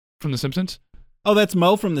Mo from The Simpsons. Oh, that's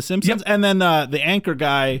Mo from The Simpsons. Yep. And then the anchor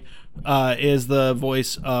guy is the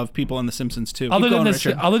voice of people on The Simpsons too. Other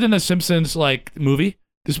than the Simpsons like movie,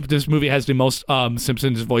 this movie has the most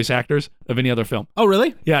Simpsons voice actors of any other film. Oh,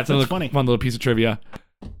 really? Yeah, it's a funny. Fun little piece of trivia.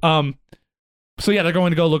 So yeah, they're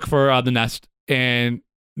going to go look for the nest, and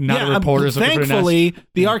now the reporters looking for the nest. Thankfully,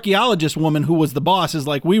 the archaeologist woman who was the boss is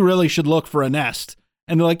like, we really should look for a nest.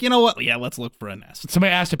 And they're like, you know what? Yeah, let's look for a nest.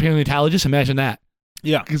 Somebody asked a paleontologist. Imagine that.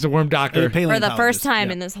 Yeah. He's a worm doctor. For the first time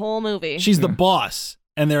in this whole movie. She's the boss,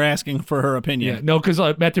 and they're asking for her opinion. Yeah, no, because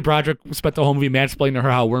Matthew Broderick spent the whole movie mansplaining to her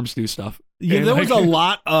how worms do stuff. Yeah, And, there was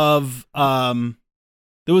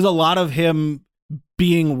a lot of him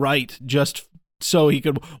being right just so he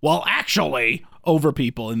could, well, actually, over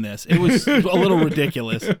people in this. It was a little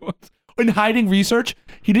ridiculous. In hiding research,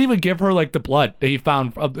 he didn't even give her like the blood that he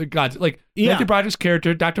found of the gods. Like Matthew Broderick's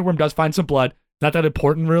character, Dr. Worm does find some blood. Not that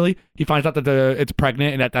important, really. He finds out that it's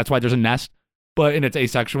pregnant and that's why there's a nest. and it's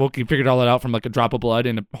asexual. He figured all that out from like a drop of blood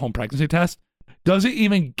in a home pregnancy test. Doesn't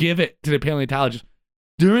even give it to the paleontologist.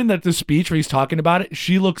 During the speech where he's talking about it,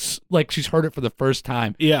 she looks like she's heard it for the first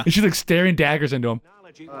time. Yeah. And she's like staring daggers into him.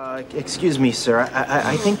 Excuse me, sir.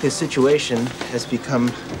 I think the situation has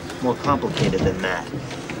become more complicated than that.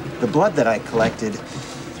 The blood that I collected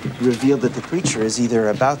revealed that the creature is either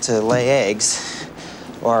about to lay eggs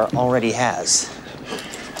or already has.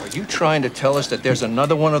 Are you trying to tell us that there's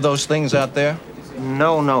another one of those things out there?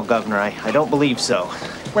 No, Governor. I don't believe so.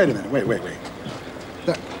 Wait a minute, wait.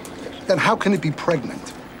 Then how can it be pregnant?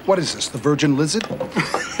 What is this, the virgin lizard?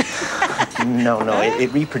 No,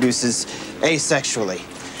 it reproduces asexually.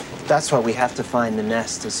 That's why we have to find the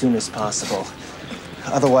nest as soon as possible.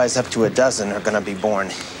 Otherwise, up to a dozen are going to be born,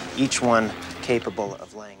 each one capable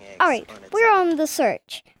of laying eggs. All right, we're on the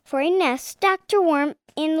search for a nest. Dr. Worm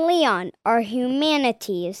and Leon are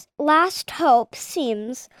humanity's last hope.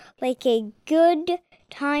 Seems like a good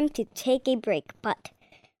time to take a break, but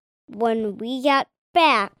when we get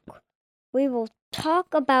back, we will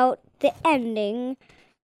talk about the ending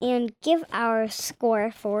and give our score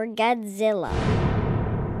for Godzilla.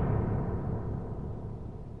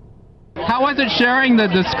 How was it sharing the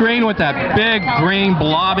screen with that big, green,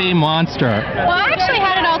 blobby monster? Well, I actually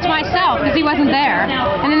had it all to myself because he wasn't there.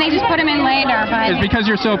 And then they just put him in later. But It's because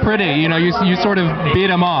you're so pretty. You know, you sort of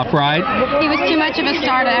beat him off, right? he was too much of a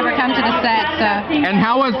star to ever come to the set. So And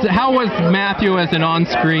how was Matthew as an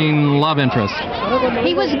on-screen love interest?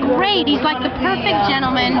 he was great. He's like the perfect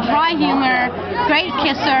gentleman, dry humor, great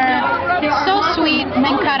kisser, so sweet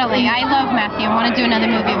and cuddly. I love Matthew. I want to do another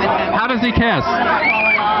movie with him. How does he kiss?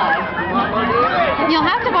 You'll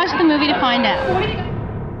have to watch the movie to find out.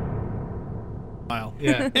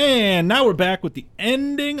 Yeah. And now we're back with the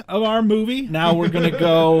ending of our movie. Now we're going to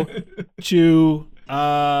go to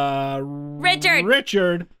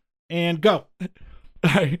Richard and go.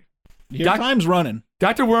 Your time's running.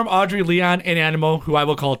 Dr. Worm, Audrey, Leon, and Animo, who I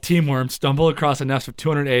will call Team Worm, stumble across a nest of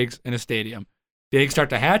 200 eggs in a stadium. The eggs start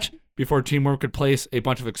to hatch before Team Worm could place a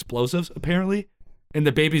bunch of explosives, apparently, and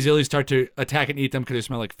the baby zillies start to attack and eat them because they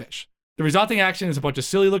smell like fish. The resulting action is a bunch of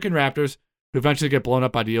silly-looking raptors who eventually get blown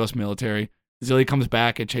up by the U.S. military. Zilly comes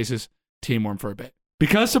back and chases Team Worm for a bit.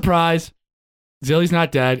 Because, surprise, Zilly's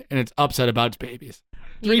not dead, and it's upset about its babies.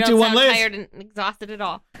 You 3, don't 2, 1, sound Liz. tired and exhausted at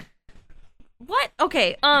all. What?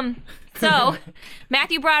 Okay, so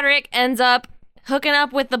Matthew Broderick ends up hooking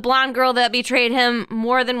up with the blonde girl that betrayed him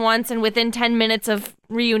more than once and within 10 minutes of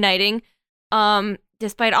reuniting,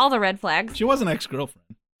 despite all the red flags. She was an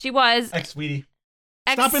ex-girlfriend. She was. Ex-sweetie.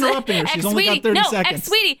 Stop interrupting her. She's only got 30 seconds.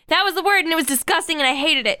 Ex-sweetie. That was the word, and it was disgusting, and I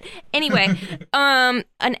hated it. Anyway,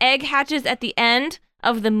 an egg hatches at the end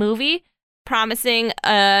of the movie, promising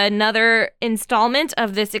another installment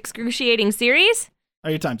of this excruciating series. Oh,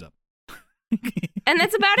 your time's up. And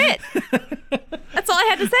that's about it. That's all I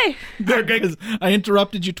had to say. Because I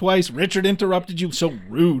interrupted you twice. Richard interrupted you. So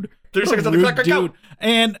rude. 30 seconds on the clock, dude.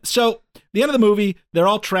 And so, the end of the movie, they're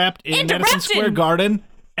all trapped in Madison Square Garden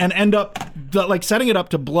and end up setting it up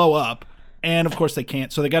to blow up. And of course they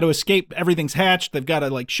can't. So they got to escape. Everything's hatched. They've got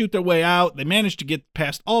to shoot their way out. They manage to get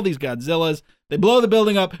past all these Godzillas. They blow the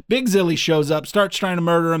building up. Big Zilly shows up, starts trying to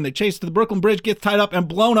murder him. They chase to the Brooklyn Bridge, gets tied up and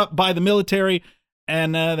blown up by the military.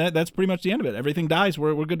 And that's pretty much the end of it. Everything dies.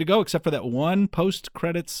 We're good to go, except for that one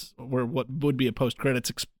post-credits, or what would be a post-credits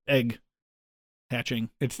egg hatching.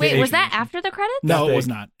 Wait, was that after the credits? No, it was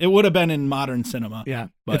not. It would have been in modern cinema. Yeah,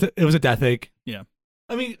 but it was a death egg. Yeah.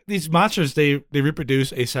 I mean, these monsters, they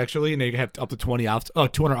reproduce asexually, and they have up to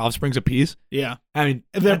 200 offsprings apiece. Yeah. I mean,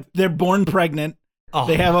 they're born pregnant. Oh.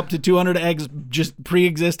 They have up to 200 eggs just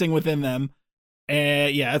pre-existing within them.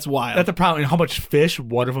 Yeah, that's wild. That's a problem. And how much fish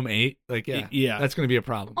one of them ate? Yeah, that's going to be a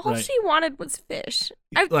problem. All she wanted was fish.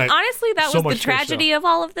 Like, honestly, that so was the much fish, tragedy of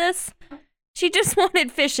all of this. She just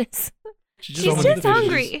wanted fishes. She's so just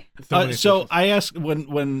hungry. So I asked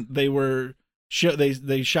when they were they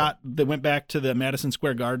went back to the Madison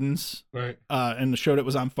Square Gardens, right? And showed it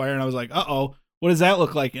was on fire, and I was like, "Uh-oh, what does that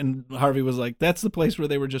look like?" And Harvey was like, "That's the place where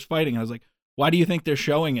they were just fighting." I was like, "Why do you think they're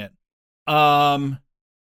showing it?"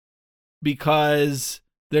 Because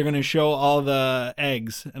they're going to show all the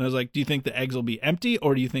eggs. And I was like, do you think the eggs will be empty,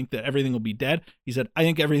 or do you think that everything will be dead? He said, I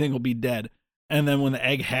think everything will be dead. And then when the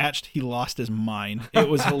egg hatched, he lost his mind. It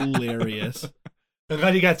was hilarious. I'm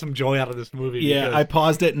glad you got some joy out of this movie. Yeah, because I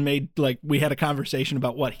paused it and we had a conversation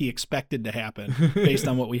about what he expected to happen based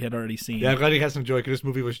on what we had already seen. Yeah, I'm glad you had some joy, because this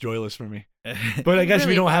movie was joyless for me. But I guess really if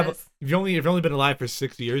you don't have, was. if you've only been alive for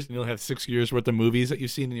 6 years, and you'll have 6 years worth of movies that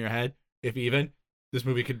you've seen in your head, if even. this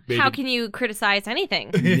movie could. How can you criticize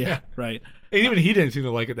anything? Yeah, right. And even he didn't seem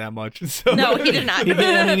to like it that much. So. No, he did not.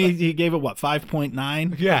 He gave it what,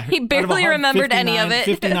 5.9? Yeah, he barely remembered any of it.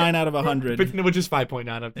 59 out of 100, which is 5.9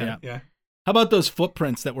 out of 10. Yeah. How about those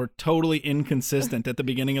footprints that were totally inconsistent at the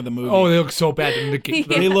beginning of the movie? Oh, they look so bad.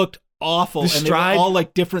 They looked awful. And they were all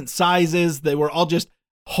like different sizes. They were all just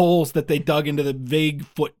holes that they dug into the vague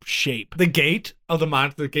foot shape. The gate of the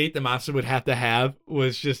monster would have to have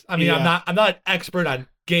was just. I mean, Yeah. I'm not an expert on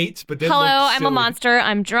gates, but they Hello, look I'm a silly. monster.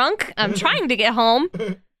 I'm drunk. I'm trying to get home.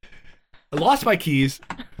 I lost my keys.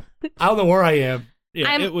 I don't know where I am. Yeah,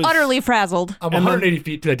 I'm utterly frazzled. I'm 180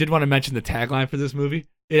 feet. I did want to mention the tagline for this movie.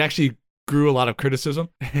 It actually grew a lot of criticism.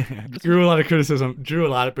 Grew a lot of criticism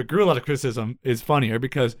is funnier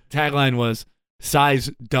because tagline was size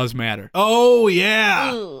does matter. Oh,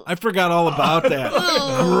 yeah. I forgot all about that.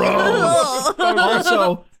 Gross.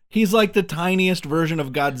 Also, he's like the tiniest version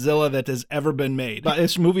of Godzilla that has ever been made. But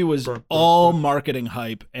this movie was all marketing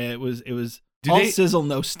hype. And it was all sizzle,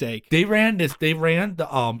 no steak. They ran the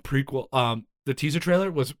prequel. The teaser trailer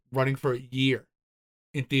was running for a year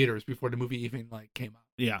in theaters before the movie even came out.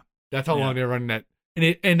 Yeah. That's how long they were running that.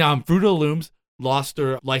 And Fruit of the Looms lost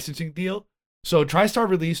their licensing deal. So TriStar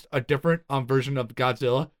released a different version of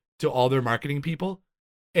Godzilla to all their marketing people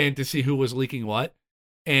and to see who was leaking what.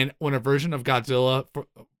 And when a version of Godzilla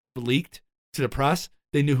leaked to the press,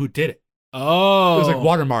 they knew who did it. Oh. It was like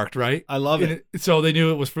watermarked, right? I love it. So they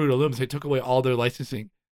knew it was Fruit of the Looms. They took away all their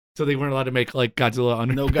licensing. So they weren't allowed to make like Godzilla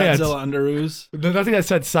underpants. No Godzilla underoos. Nothing that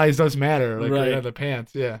said size does matter. Like right on the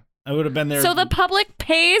pants, yeah. I would have been there. So the public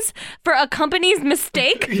pays for a company's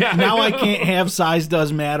mistake? Yeah. Now I can't have size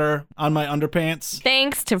does matter on my underpants.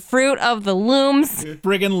 Thanks to Fruit of the Looms.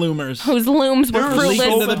 Friggin' loomers. Whose looms were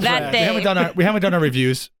fruitless that day. We haven't done our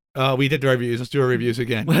reviews. We did our reviews. Let's do our reviews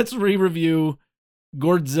again. Let's re-review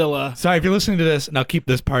Godzilla. Sorry, if you're listening to this, now keep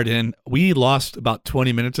this part in. We lost about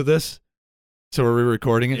 20 minutes of this, so we're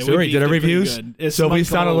re-recording it. Yeah, so we already did our reviews. So if we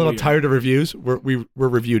sound a little tired of reviews, we're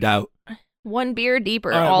reviewed out. One beer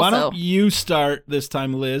deeper, All right, also. why don't you start this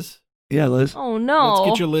time, Liz? Yeah, Liz. Oh, no. Let's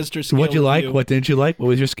get your Lister scale. What'd you like? review. What didn't you like? What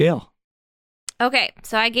was your scale? Okay,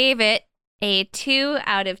 so I gave it a 2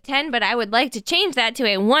 out of 10, but I would like to change that to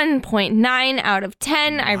a 1.9 out of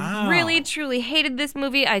 10. Wow. I really, truly hated this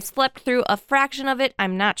movie. I slept through a fraction of it.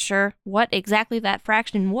 I'm not sure what exactly that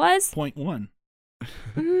fraction was. 0.1.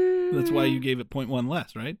 That's why you gave it 0.1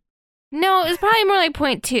 less, right? No, it was probably more like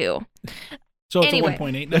 0.2. So it's Anyway. a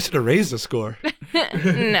 1.8. That should have raised the score.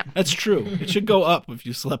 No. That's true. It should go up if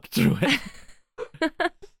you slept through it.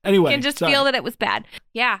 Anyway. I can just sorry. feel that it was bad.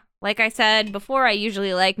 Yeah, like I said before, I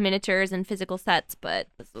usually like miniatures and physical sets, but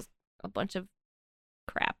this was a bunch of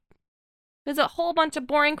crap. There's a whole bunch of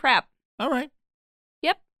boring crap. All right.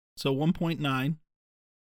 Yep. So 1.9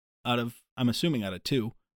 out of, I'm assuming out of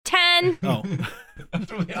 2. 10 Oh.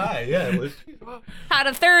 That's really high, yeah. out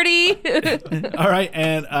of 30. All right.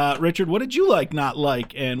 And Richard, what did you not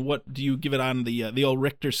like? And what do you give it on the old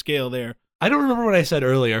Richter scale there? I don't remember what I said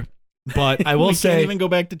earlier, but I will we say can't even go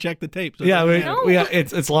back to check the tape. So it yeah, doesn't matter.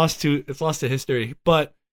 it's lost to history.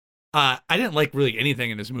 But I didn't like really anything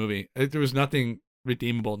in this movie. There was nothing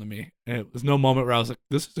redeemable to me. It was no moment where I was like,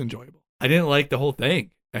 "This is enjoyable." I didn't like the whole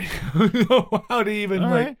thing. I don't know how to even All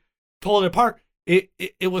right. pull it apart.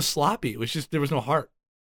 It was sloppy. It was just there was no heart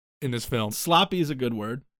in this film. Sloppy is a good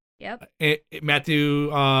word. Yep. Matthew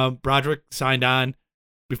Broderick signed on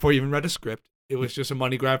before he even read a script. It was just a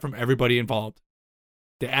money grab from everybody involved.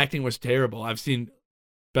 The acting was terrible. I've seen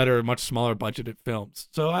better, much smaller budgeted films.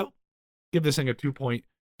 So I'll give this thing a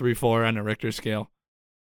 2.34 on a Richter scale.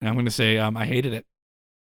 And I'm going to say I hated it.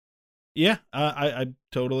 Yeah, I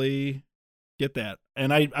totally get that.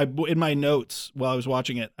 And I in my notes while I was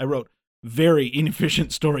watching it, I wrote very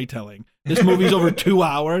inefficient storytelling. This movie's over 2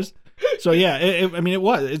 hours. So yeah, it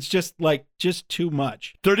was. It's just too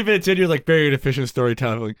much. 30 minutes in, you're like very inefficient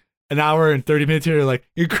storytelling. An hour and 30 minutes in, you're like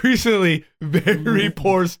increasingly very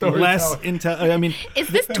poor storytelling. Less Is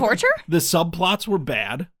this torture? The subplots were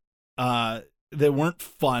bad. They weren't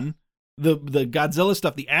fun. The Godzilla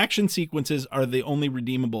stuff, the action sequences are the only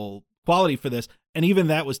redeemable quality for this, and even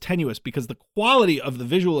that was tenuous because the quality of the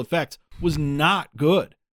visual effects was not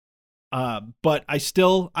good. But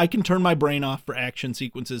I can turn my brain off for action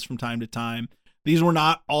sequences from time to time. These were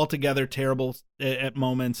not altogether terrible at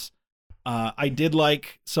moments. I did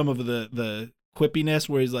like some of the quippiness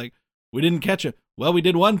where he's like, "We didn't catch him. Well, we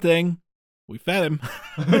did one thing. We fed him."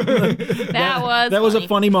 that was a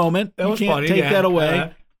funny moment. That was you can't funny, take yeah. that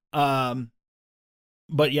away.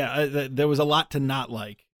 But yeah, there was a lot to not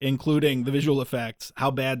like, including the visual effects,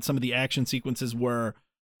 how bad some of the action sequences were.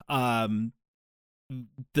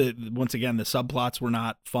 once again, the subplots were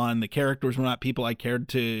not fun. The characters were not people I cared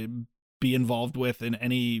to be involved with in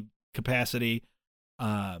any capacity.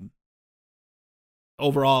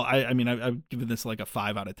 Overall, I mean, I've given this like a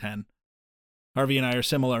 5 out of 10. Harvey and I are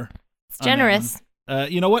similar. It's generous.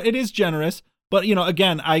 You know what? It is generous, but you know,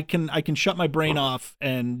 again, I can shut my brain off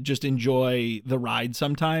and just enjoy the ride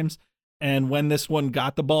sometimes. And when this one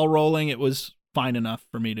got the ball rolling, it was fine enough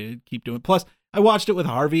for me to keep doing. Plus, I watched it with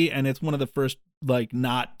Harvey, and it's one of the first like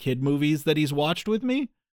not kid movies that he's watched with me,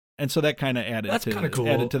 and so that kind of added cool.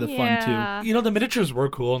 added to the fun too. You know, the miniatures were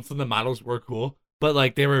cool, and some of the models were cool, but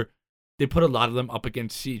like they put a lot of them up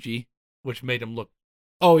against CG, which made them look.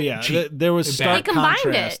 Oh yeah, cheap there was and stark They combined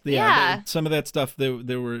contrast. it, yeah. Some of that stuff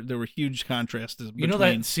there were huge contrasts. You know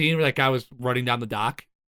that scene where that guy was running down the dock?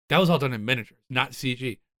 That was all done in miniatures, not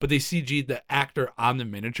CG. But they CG'd the actor on the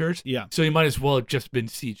miniatures. Yeah. So you might as well have just been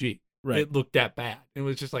CG. Right. It looked that bad. It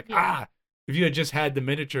was just like, if you had just had the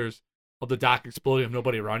miniatures of the dock exploding with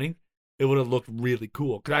nobody running, it would have looked really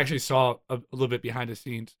cool. Because I actually saw a little bit behind the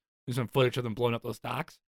scenes. There's some footage of them blowing up those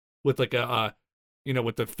docks with like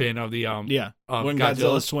with the fin of the when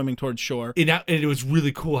Godzilla's swimming towards shore. And it was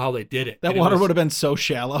really cool how they did it. That water would have been so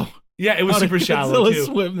shallow. Yeah, it was super shallow Godzilla too.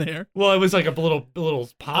 Swim there. Well, it was like a little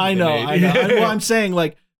pond. I know. Well, I'm saying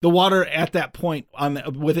like the water at that point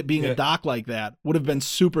with it being a dock like that would have been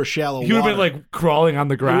super shallow. He would have been like crawling on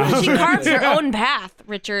the ground. She carved her own path,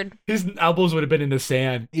 Richard. His elbows would have been in the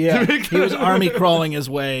sand. Yeah, he was army crawling his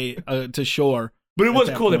way to shore. But it was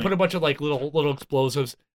cool. Point. They put a bunch of like little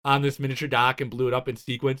explosives on this miniature dock and blew it up in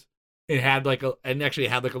sequence. It had actually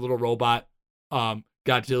had like a little robot,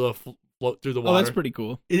 Godzilla float through the water. Oh, that's pretty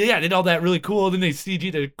cool. Yeah, they did all that really cool. Then they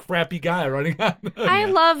CG'd a crappy guy running on. I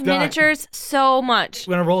love miniatures so much.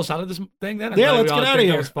 You want to roll us out of this thing then? Yeah, let's get out of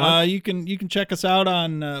here. You can check us out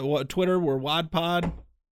on Twitter. We're WADPod.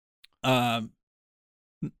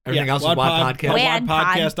 Everything else is WAD Podcast. WAD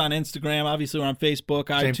Podcast on Instagram. Obviously, we're on Facebook,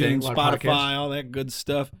 Same iTunes, thing, Spotify, Podcast. all that good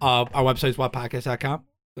stuff. Our website is wadpodcast.com.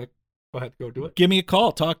 Go ahead, go do it. Give me a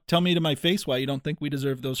call. Tell me to my face why you don't think we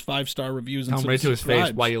deserve those 5-star reviews and tell him right to his face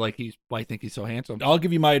subscribes. why you think he's so handsome. I'll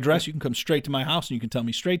give you my address. You can come straight to my house and you can tell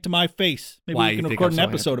me straight to my face. Maybe why we can you think record I'm an so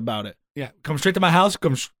episode about it. Yeah, come straight to my house.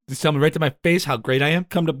 Just tell me right to my face how great I am.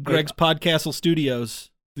 Come to Greg's Podcastle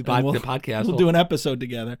Studios. The podcast. We'll do an episode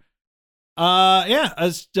together. You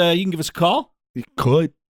can give us a call. You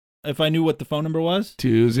could. If I knew what the phone number was.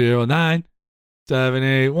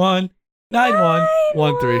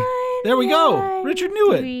 209-781-9113. There we go. Richard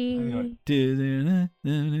knew it.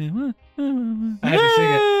 I had to sing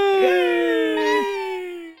it.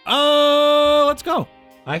 Oh, let's go.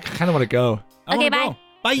 I kind of want to go. Okay, bye.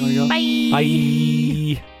 Bye.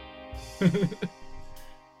 Bye.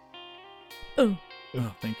 Oh,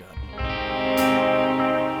 thank God.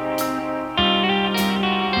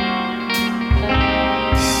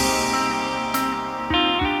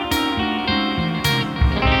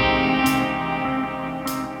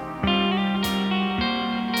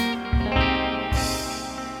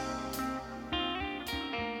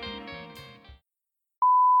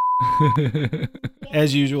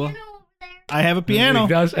 As usual, I have a piano. He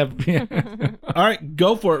does have a piano. All right,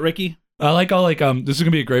 go for it, Ricky. I like all this is gonna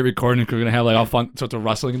be a great recording because we're gonna have like all fun sorts of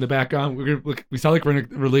rustling in the background. We sound like we're in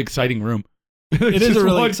a really exciting room. It is a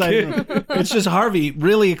really exciting room. It's just Harvey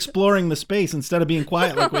really exploring the space instead of being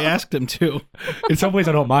quiet like we asked him to. In some ways,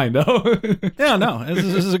 I don't mind though. Yeah, no, this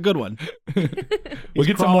is a good one. We'll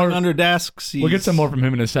get some more under desks. We'll get some more from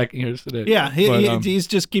him in a second here today. Yeah, he's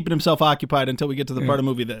just keeping himself occupied until we get to the part of the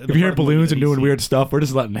movie that. If you hear balloons and doing weird stuff, we're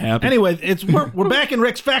just letting it happen. Anyway, we're back in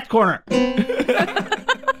Rick's Fact Corner.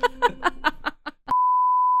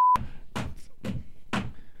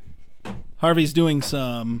 Harvey's doing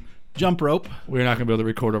some jump rope. We're not going to be able to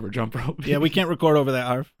record over jump rope. Yeah, we can't record over that,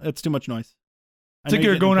 Harv. That's too much noise. It's like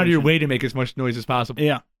you're going out of your way to make as much noise as possible.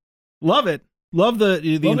 Yeah. Love it. Love the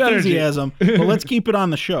enthusiasm. But let's keep it on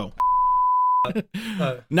the show.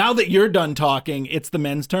 Now that you're done talking, it's the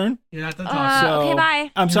men's turn. You're not done talking. Okay, bye.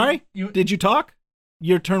 I'm sorry? Did you talk?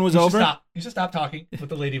 Your turn was over? You should stop talking with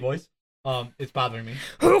the lady voice. It's bothering me.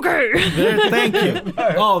 Okay. Thank you.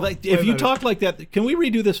 Oh, if you talk like that, can we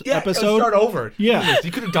redo this episode? Start over. Yeah.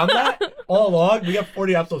 You could have done that all along. We got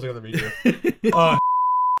 40 episodes we're going to redo.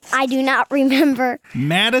 I do not remember.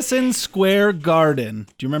 Madison Square Garden.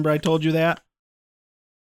 Do you remember I told you that?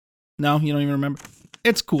 No, you don't even remember?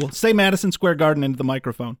 It's cool. Say Madison Square Garden into the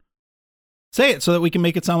microphone. Say it so that we can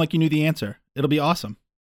make it sound like you knew the answer. It'll be awesome.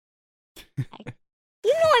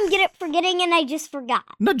 You know I'm good at forgetting and I just forgot.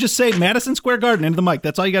 No, just say Madison Square Garden into the mic.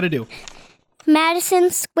 That's all you got to do. Madison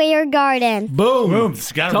Square Garden. Boom. Boom.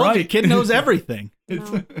 Got it Told right. you, kid knows everything.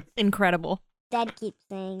 Incredible. Dad keeps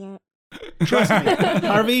saying it. Trust me,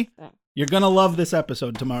 Harvey. You're gonna love this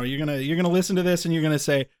episode tomorrow. You're gonna listen to this and you're gonna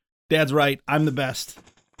say, "Dad's right. I'm the best."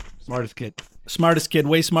 Smartest kid. Smartest kid.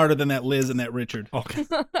 Way smarter than that Liz and that Richard. Okay.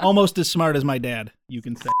 Almost as smart as my dad. You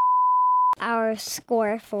can say. Our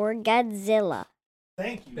score for Godzilla.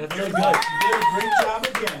 Thank you. That's Very so good. good. You did a great job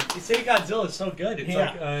again. You say Godzilla is so good. It's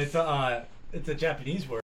Yeah. it's a Japanese word.